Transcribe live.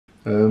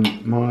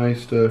My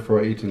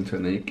stir-fry eating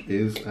technique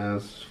is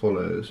as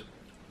follows.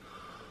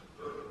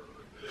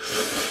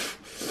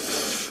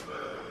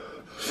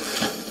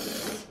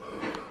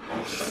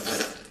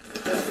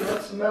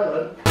 That's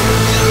melon.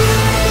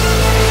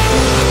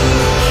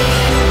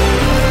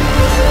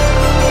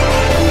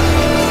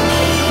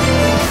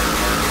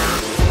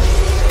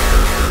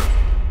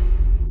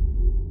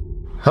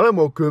 Hello and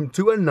welcome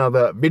to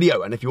another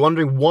video, and if you're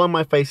wondering why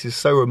my face is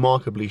so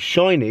remarkably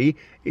shiny,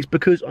 it's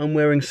because I'm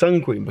wearing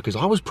sun cream, because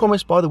I was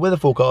promised by the weather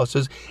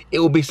forecasters it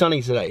will be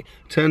sunny today.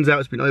 Turns out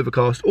it's been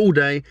overcast all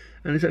day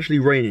and it's actually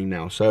raining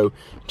now, so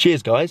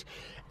cheers guys.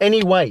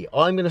 Anyway,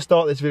 I'm going to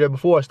start this video.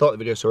 Before I start the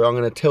video, sorry, I'm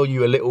going to tell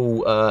you a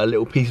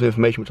little piece of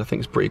information which I think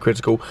is pretty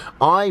critical.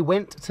 I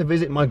went to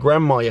visit my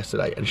grandma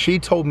yesterday and she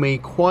told me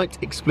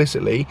quite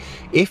explicitly,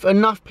 if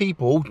enough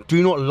people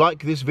do not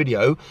like this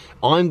video,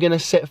 I'm going to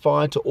set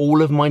fire to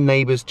all of my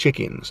neighbours'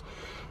 chickens.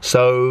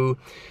 So,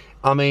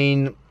 I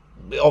mean,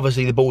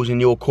 obviously the ball's in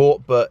your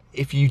court, but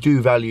if you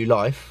do value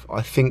life,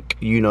 I think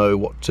you know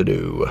what to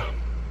do.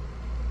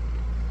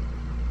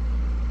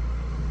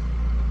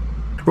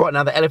 Right,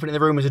 now the elephant in the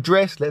room is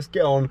addressed, let's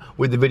get on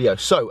with the video.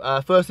 So,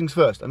 first things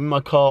first, I'm in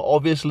my car,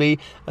 obviously,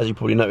 as you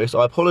probably noticed.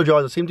 I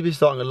apologise, I seem to be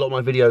starting a lot of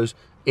my videos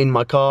in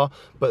my car,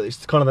 but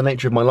it's kind of the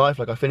nature of my life.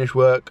 Like, I finish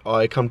work,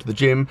 I come to the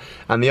gym,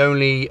 and the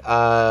only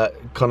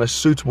kind of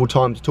suitable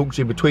time to talk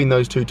to you between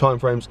those two time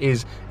frames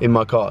is in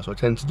my car, so I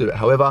tend to do it.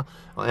 However,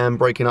 I am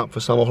breaking up for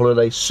summer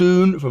holiday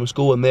soon from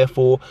school, and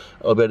therefore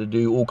I'll be able to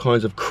do all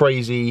kinds of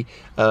crazy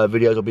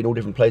videos. I'll be in all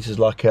different places,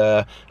 like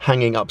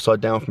hanging upside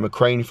down from a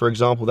crane, for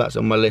example. That's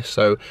on my list,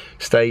 so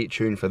stay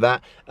tuned for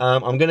that.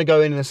 I'm going to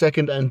go in a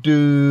second and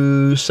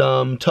do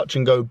some touch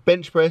and go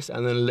bench press,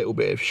 and then a little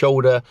bit of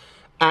shoulder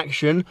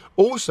action.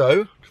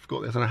 Also, I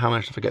forgot this, I don't know how I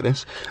managed to forget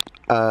this.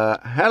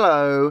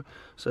 Hello.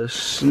 So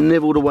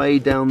snivelled away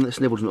down,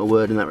 snivelled's not a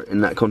word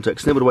in that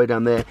context, snivelled away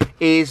down there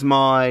is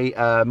my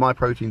my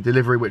protein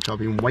delivery, which I've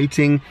been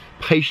waiting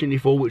patiently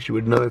for, which you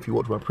would know if you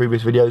watched my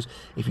previous videos.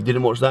 If you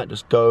didn't watch that,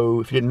 just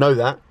go, if you didn't know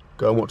that,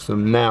 go and watch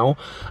them now.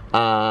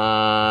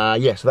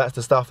 Yeah, so that's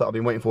the stuff that I've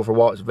been waiting for a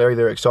while. It's very,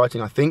 very exciting,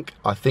 I think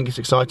it's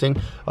exciting.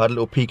 I had a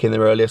little peek in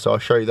there earlier, so I'll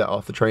show you that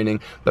after training.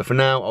 But for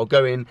now, I'll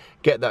go in,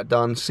 get that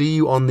done, see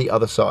you on the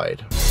other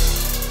side.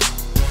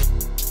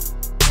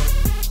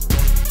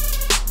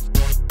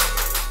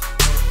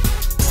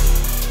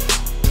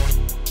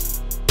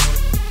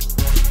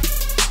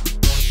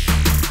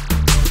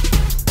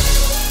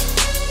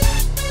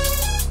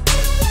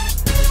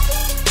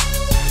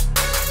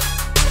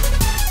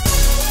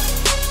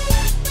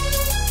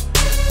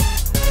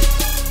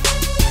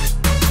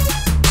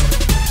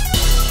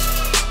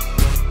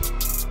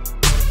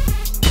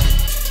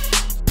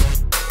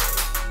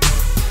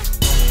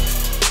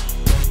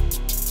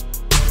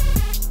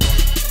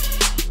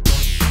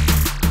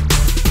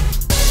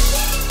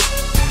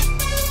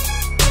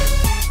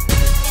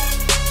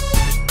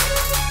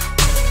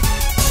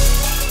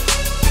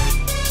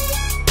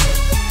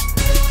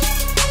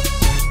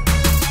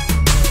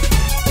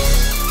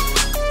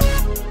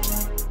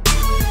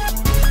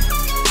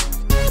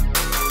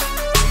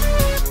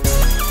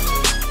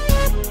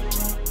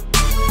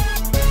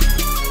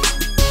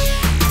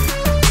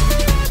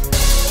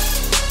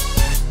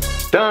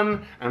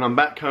 Done, and I'm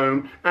back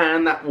home,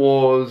 and that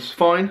was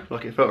fine.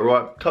 Like, it felt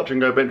alright. Touch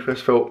and go bench press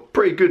felt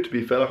pretty good, to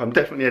be fair. Like, I'm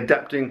definitely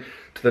adapting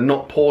to the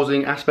not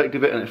pausing aspect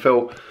of it, and it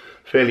felt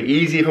fairly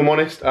easy, if I'm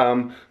honest.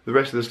 The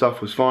rest of the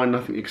stuff was fine,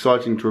 nothing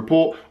exciting to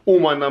report. All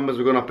my numbers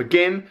have gone up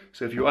again,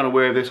 so if you're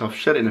unaware of this, I've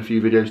said it in a few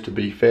videos, to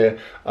be fair.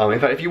 In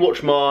fact, if you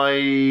watch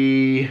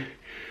my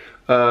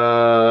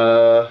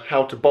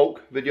how to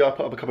bulk video I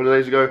put up a couple of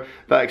days ago,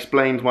 that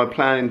explains my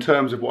plan in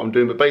terms of what I'm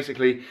doing. But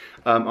basically,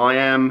 I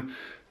am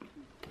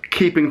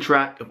keeping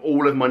track of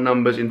all of my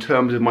numbers in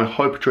terms of my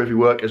hypertrophy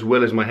work as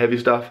well as my heavy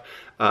stuff,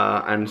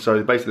 and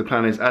so basically the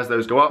plan is, as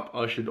those go up,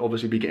 I should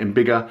obviously be getting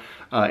bigger,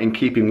 in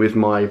keeping with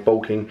my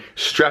bulking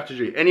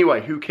strategy.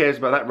 Anyway, who cares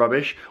about that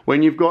rubbish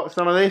when you've got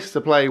some of this to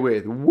play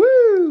with?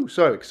 Woo!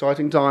 So,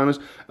 exciting times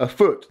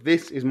afoot.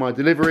 This is my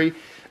delivery.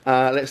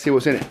 Let's see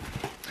what's in it.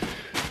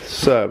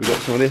 So, we've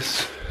got some of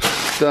this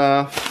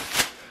stuff.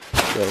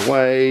 Go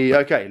away.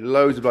 Okay,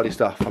 loads of bloody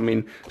stuff. I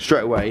mean,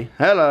 straight away.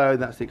 Hello,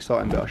 that's the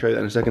exciting bit. I'll show you that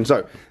in a second.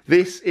 So,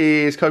 this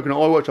is coconut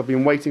oil, which I've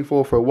been waiting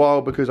for a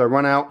while because I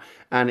run out,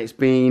 and it's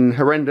been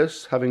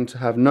horrendous having to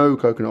have no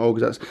coconut oil,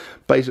 because that's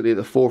basically at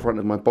the forefront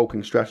of my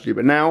bulking strategy.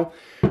 But now,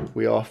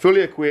 we are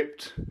fully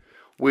equipped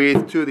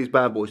with two of these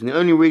bad boys. And the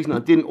only reason I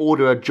didn't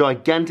order a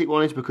gigantic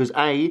one is because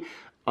A,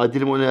 I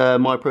didn't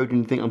want my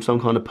protein to think I'm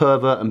some kind of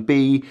pervert, and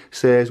B,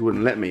 Sayers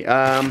wouldn't let me.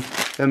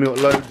 Then we've got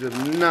loads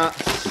of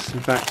nuts. In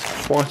fact,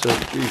 quite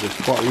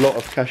a lot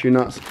of cashew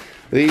nuts.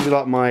 These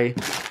are like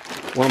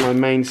one of my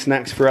main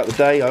snacks throughout the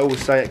day. I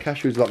always say it,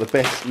 cashews are like the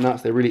best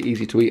nuts. They're really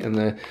easy to eat, and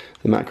the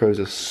macros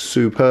are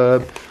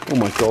superb. Oh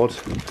my god.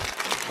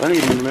 I don't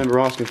even remember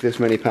asking for this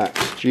many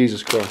packs.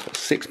 Jesus Christ, that's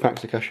 6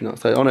 packs of cashew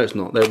nuts. Oh no, it's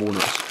not, they're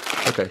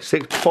walnuts. Okay,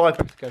 5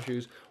 packs of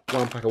cashews,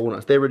 1 pack of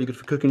walnuts. They're really good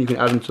for cooking. You can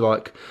add them to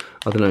like,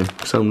 I don't know,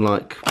 some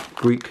like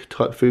Greek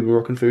type food,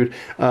 Moroccan food.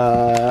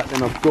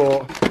 Then I've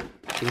got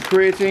some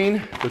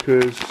creatine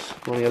because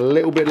running a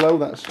little bit low.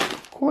 That's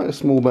quite a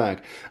small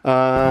bag.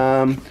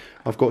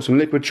 I've got some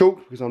liquid chalk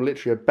because I'm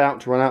literally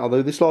about to run out,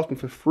 although this lasts me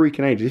for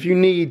freaking ages. If you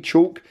need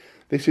chalk,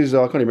 this is,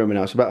 I can't even remember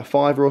now, it's about a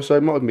 £5 or so,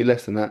 might even be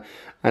less than that.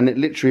 And it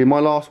literally, my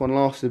last one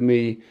lasted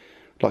me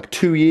like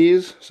 2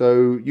 years,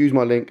 so use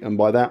my link and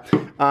buy that.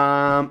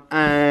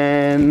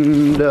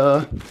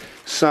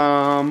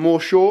 Some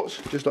more shorts,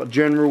 just like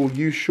general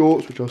use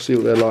shorts, which I'll see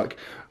what they're like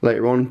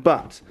later on.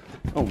 But,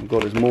 oh my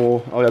god, there's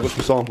more. Oh yeah, I've got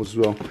some samples as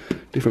well.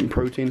 Different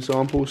protein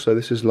samples. So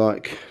this is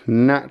like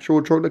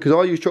natural chocolate, because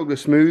I use chocolate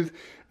smooth,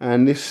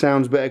 and this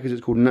sounds better because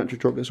it's called natural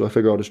chocolate, so I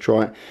figure I'll just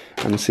try it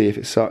and see if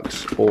it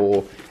sucks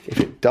or if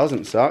it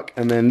doesn't suck.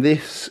 And then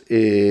this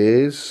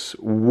is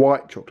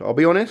white chocolate. I'll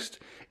be honest,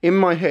 in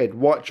my head,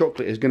 white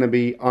chocolate is going to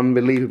be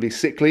unbelievably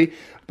sickly,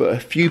 but a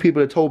few people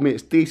have told me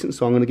it's decent,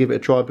 so I'm going to give it a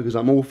try because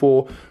I'm all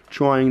for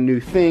trying new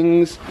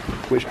things.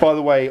 Which, by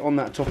the way, on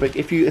that topic,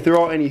 if there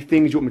are any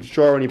things you want me to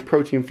try, or any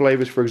protein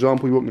flavours, for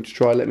example, you want me to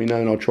try, let me know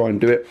and I'll try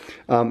and do it.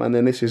 And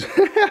then this is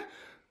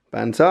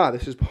Banta.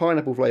 This is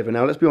pineapple flavour.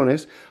 Now, let's be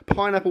honest,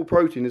 pineapple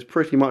protein is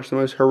pretty much the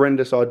most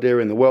horrendous idea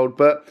in the world,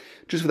 but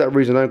just for that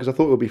reason alone, because I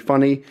thought it would be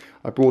funny,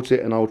 I brought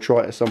it and I'll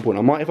try it at some point.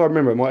 I might, if I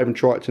remember, I might even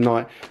try it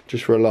tonight,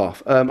 just for a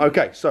laugh.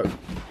 Okay, so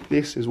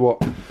this is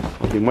what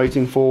I've been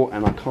waiting for,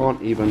 and I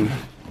can't even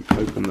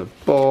open the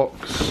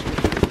box,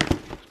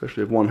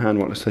 especially with one hand.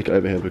 Right, let's take it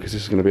over here because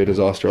this is going to be a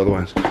disaster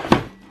otherwise.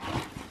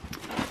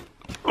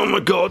 Oh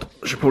my god,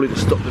 I should probably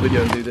just stop the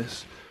video and do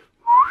this.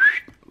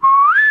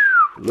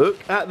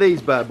 Look at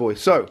these bad boys.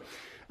 So,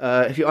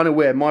 if you're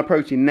unaware, My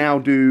Protein now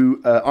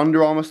do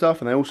Under Armour stuff,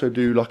 and they also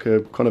do like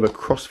a kind of a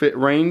CrossFit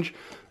range.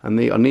 And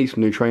I need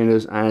some new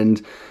trainers, and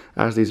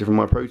as these are from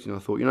My Protein, I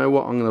thought, you know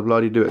what, I'm gonna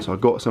bloody do it. So I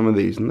got some of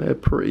these, and they're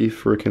pretty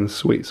freaking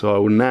sweet. So I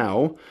will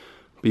now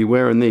be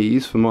wearing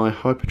these for my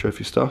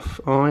hypertrophy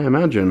stuff, I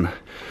imagine.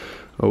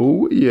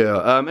 Oh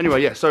yeah.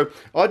 Anyway, yeah. So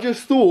I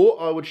just thought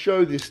I would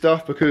show this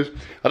stuff because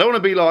I don't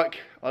want to be like,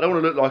 I don't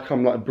want to look like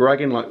I'm like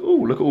bragging, like, oh,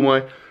 look at all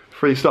my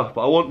free stuff,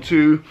 but I want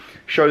to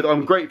show that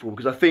I'm grateful,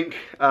 because I think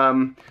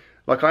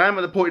like I am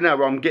at the point now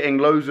where I'm getting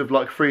loads of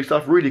like free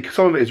stuff. Really,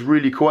 some of it is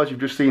really cool, as you've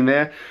just seen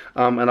there,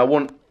 and I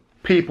want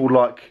people,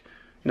 like,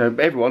 you know,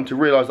 everyone to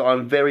realise that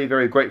I'm very,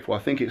 very grateful. I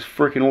think it's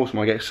freaking awesome.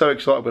 I get so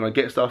excited when I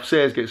get stuff.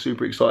 Sayers gets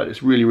super excited.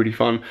 It's really, really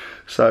fun.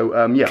 So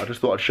yeah, I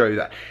just thought I'd show you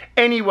that.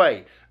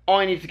 Anyway,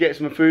 I need to get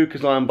some food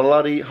because I'm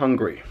bloody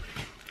hungry.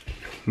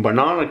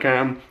 Banana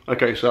can.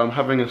 Okay, so I'm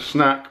having a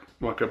snack,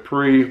 like a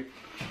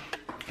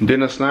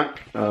pre-dinner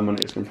snack, and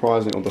it's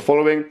comprising of the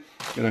following.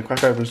 I'm gonna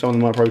crack open some of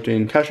My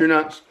Protein cashew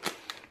nuts.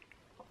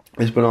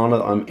 This banana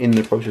that I'm in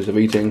the process of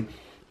eating.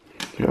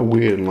 You know,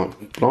 weird, and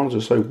like, bananas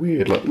are so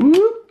weird, like,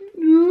 whoop,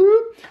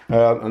 whoop.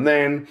 And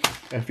then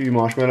a few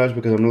marshmallows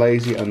because I'm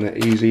lazy and they're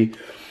easy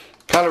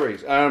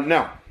calories.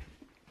 Now,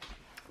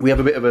 we have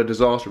a bit of a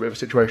disaster, a bit of a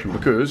situation,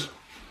 because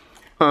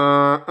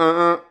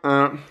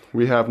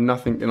we have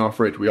nothing in our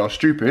fridge. We are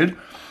stupid,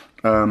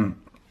 and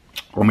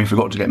we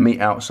forgot to get meat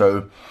out,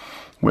 so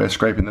we're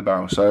scraping the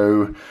barrel.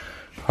 So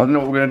I don't know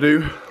what we're gonna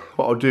do.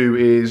 What I'll do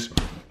is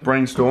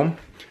brainstorm,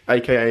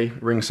 aka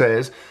ring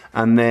Sayers,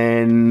 and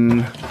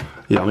then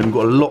yeah, I mean, we've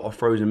got a lot of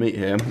frozen meat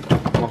here,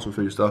 muscle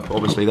food stuff.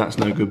 Obviously that's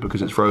no good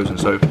because it's frozen,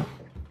 so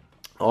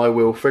I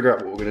will figure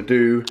out what we're gonna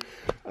do,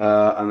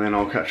 and then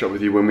I'll catch up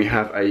with you when we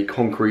have a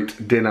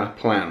concrete dinner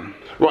plan.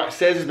 Right,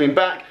 Sayers has been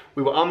back.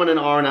 We were umming and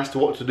ahhing as to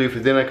what to do for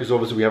dinner because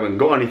obviously we haven't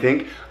got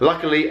anything.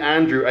 Luckily,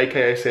 Andrew,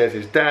 aka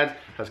Sayers' dad,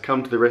 has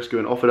come to the rescue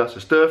and offered us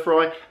a stir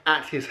fry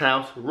at his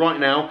house right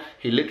now.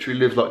 He literally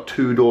lives like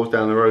 2 doors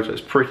down the road, so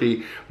it's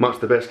pretty much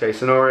the best case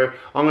scenario.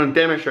 I'm going to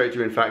demonstrate to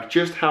you, in fact,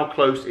 just how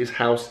close his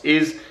house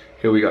is.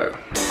 Here we go.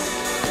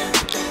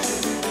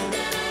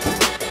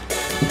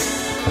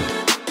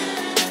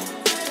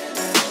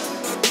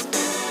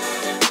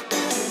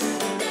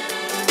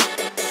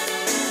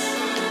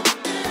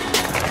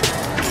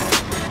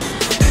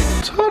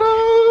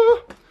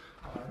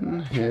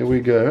 Here we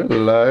go.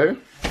 Hello.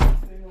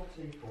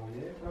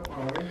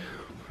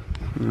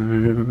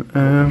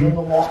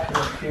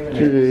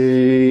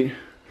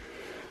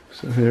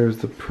 So here's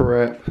the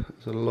prep.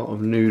 There's a lot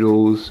of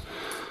noodles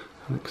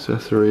and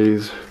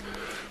accessories.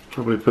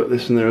 Probably put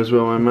this in there as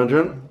well, I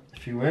imagine.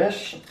 If you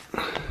wish.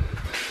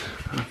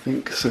 I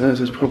think Sayers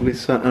is probably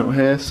sat out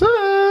here.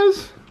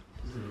 Sayers!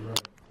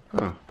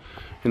 Oh,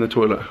 in the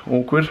toilet.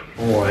 Awkward.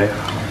 Oh yeah.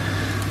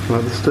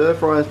 Well, the stir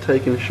fry has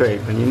taken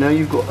shape, and you know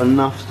you've got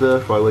enough stir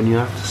fry when you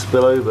have to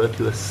spill over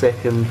to a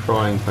second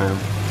frying pan.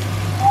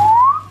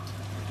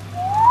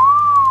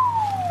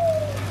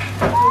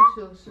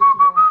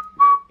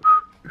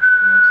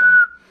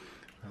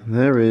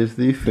 There is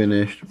the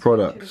finished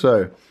product.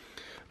 So,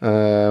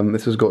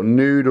 this has got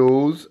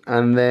noodles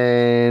and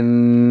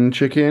then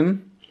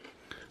chicken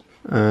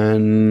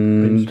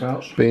and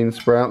bean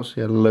sprouts.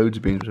 Yeah, loads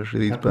of beans,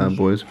 especially these bad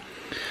boys.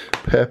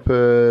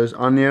 Peppers,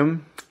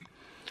 onion.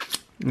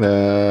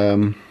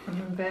 Onion,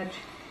 veg,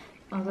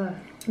 other.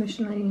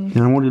 Missionary.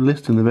 Yeah, I'm already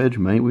listing the veg,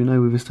 mate. We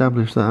know we've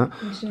established that.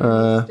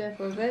 Missionary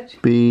stir-fry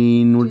veg.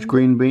 Bean, what is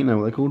green bean? No,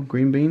 what are they called?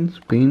 Green beans?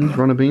 Beans?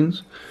 Runner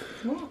beans?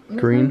 What? There's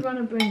Green. no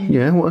runner beans.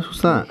 Yeah,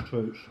 what's that?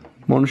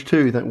 Monge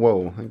 2.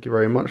 Whoa, thank you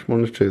very much.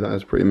 Monge 2, that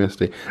is pretty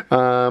misty.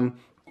 I'm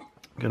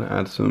going to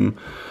add some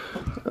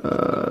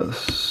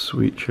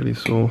sweet chili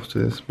sauce to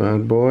this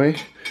bad boy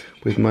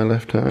with my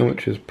left hand,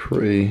 which is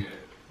pretty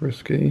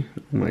risky.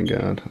 Oh my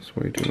god, that's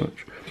way too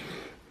much.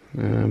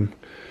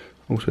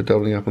 Also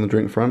doubling up on the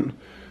drink front.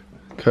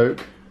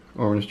 Coke,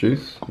 orange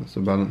juice, that's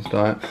a balanced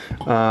diet.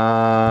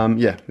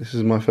 Yeah, this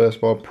is my first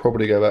bar.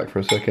 Probably go back for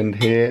a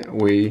second. Here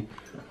we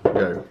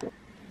go.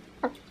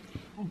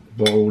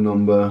 Bowl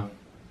number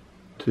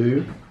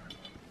 2.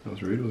 That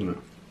was rude, wasn't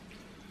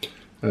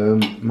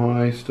it?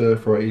 My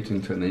stir-fry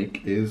eating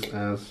technique is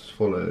as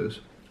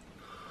follows.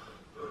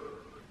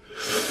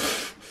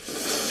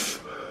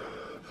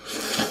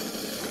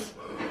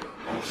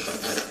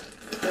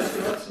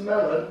 That's a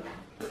melon.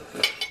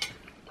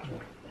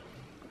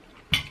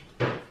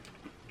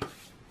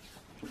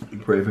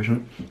 Pretty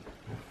efficient.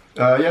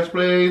 Yes,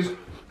 please.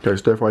 Okay,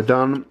 stir-fry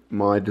done.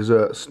 My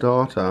dessert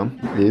starter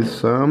is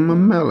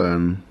some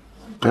melon.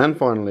 And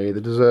finally, the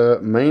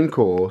dessert main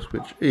course,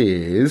 which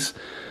is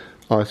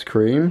ice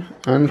cream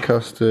and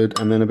custard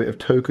and then a bit of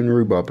token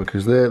rhubarb,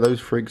 because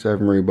those freaks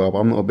having rhubarb.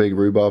 I'm not a big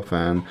rhubarb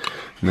fan,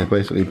 and they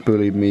basically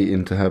bullied me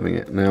into having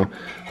it. Now,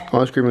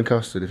 ice cream and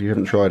custard, if you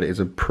haven't tried it, is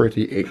a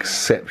pretty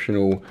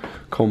exceptional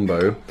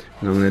combo,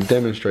 and I'm going to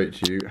demonstrate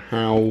to you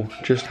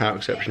just how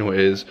exceptional it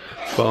is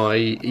by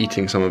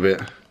eating some of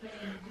it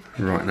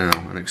right now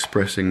and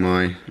expressing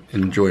my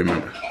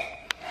enjoyment.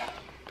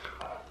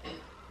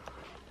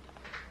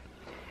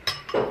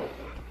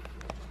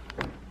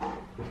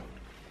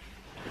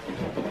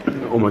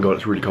 Oh my god,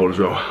 it's really cold as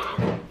well.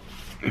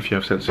 If you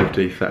have sensitive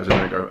teeth, that is a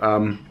no-go.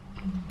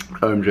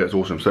 OMG, it's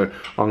awesome. So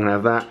I'm gonna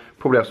have that,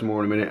 probably have some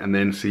more in a minute, and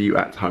then see you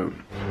at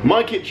home.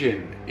 My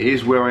kitchen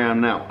is where I am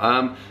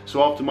now.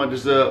 So after my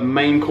dessert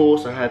main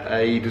course, I had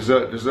a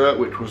dessert,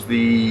 which was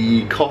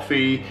the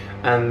coffee,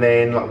 and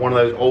then like one of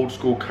those old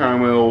school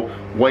caramel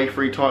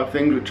wafery type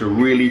things, which are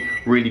really,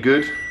 really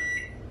good.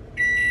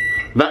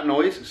 That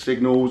noise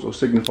signals or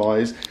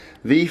signifies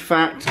the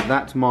fact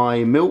that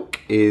my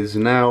milk is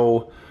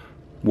now,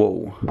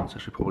 whoa, it's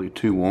actually probably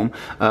too warm.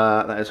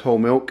 That is whole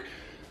milk,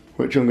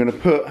 which I'm gonna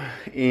put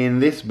in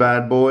this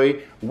bad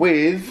boy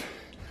with,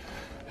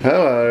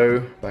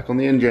 hello, back on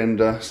the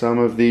agenda, some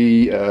of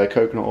the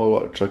coconut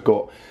oil, which I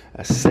got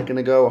a second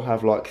ago. I'll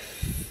have like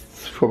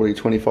probably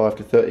 25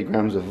 to 30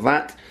 grams of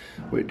that,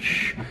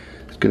 which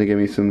is gonna give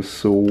me some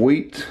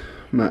sweet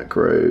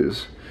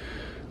macros.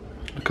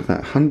 Look at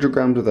that, 100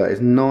 grams of that is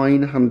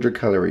 900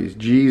 calories,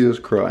 Jesus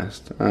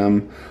Christ.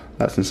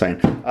 That's insane.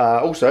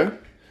 Also,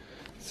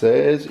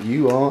 says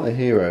you are a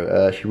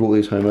hero. She brought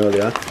these home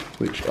earlier,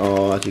 which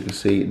are, as you can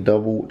see,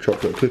 double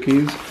chocolate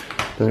cookies.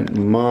 Don't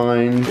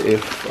mind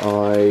if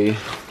I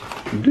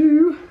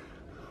do.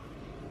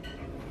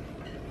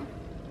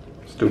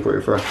 Still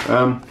pretty fresh.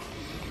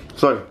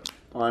 So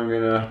I'm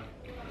gonna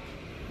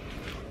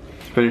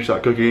finish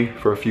that cookie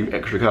for a few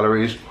extra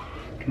calories.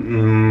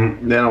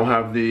 Then I'll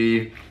have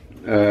the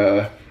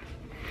what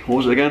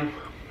was it again?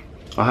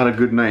 I had a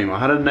good name. I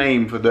had a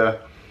name for the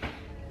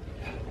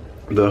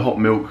hot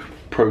milk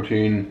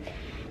protein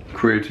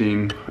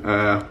creatine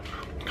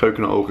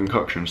coconut oil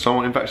concoction.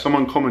 In fact,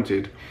 someone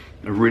commented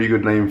a really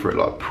good name for it,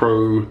 like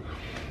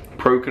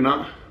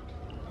Proconut.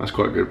 That's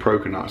quite good,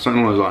 Proconut,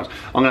 something along those lines.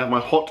 I'm gonna have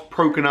my hot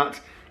Proconut,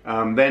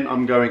 then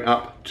I'm going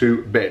up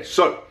to bed.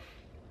 So,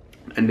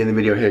 ending the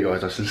video here,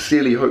 guys. I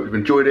sincerely hope you've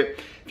enjoyed it.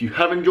 If you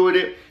have enjoyed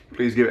it,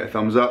 please give it a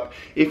thumbs up.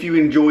 If you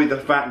enjoy the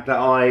fact that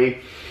I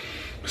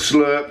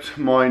slurped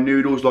my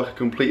noodles like a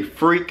complete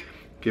freak,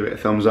 give it a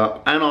thumbs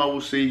up, and I will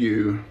see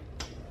you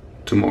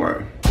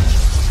tomorrow.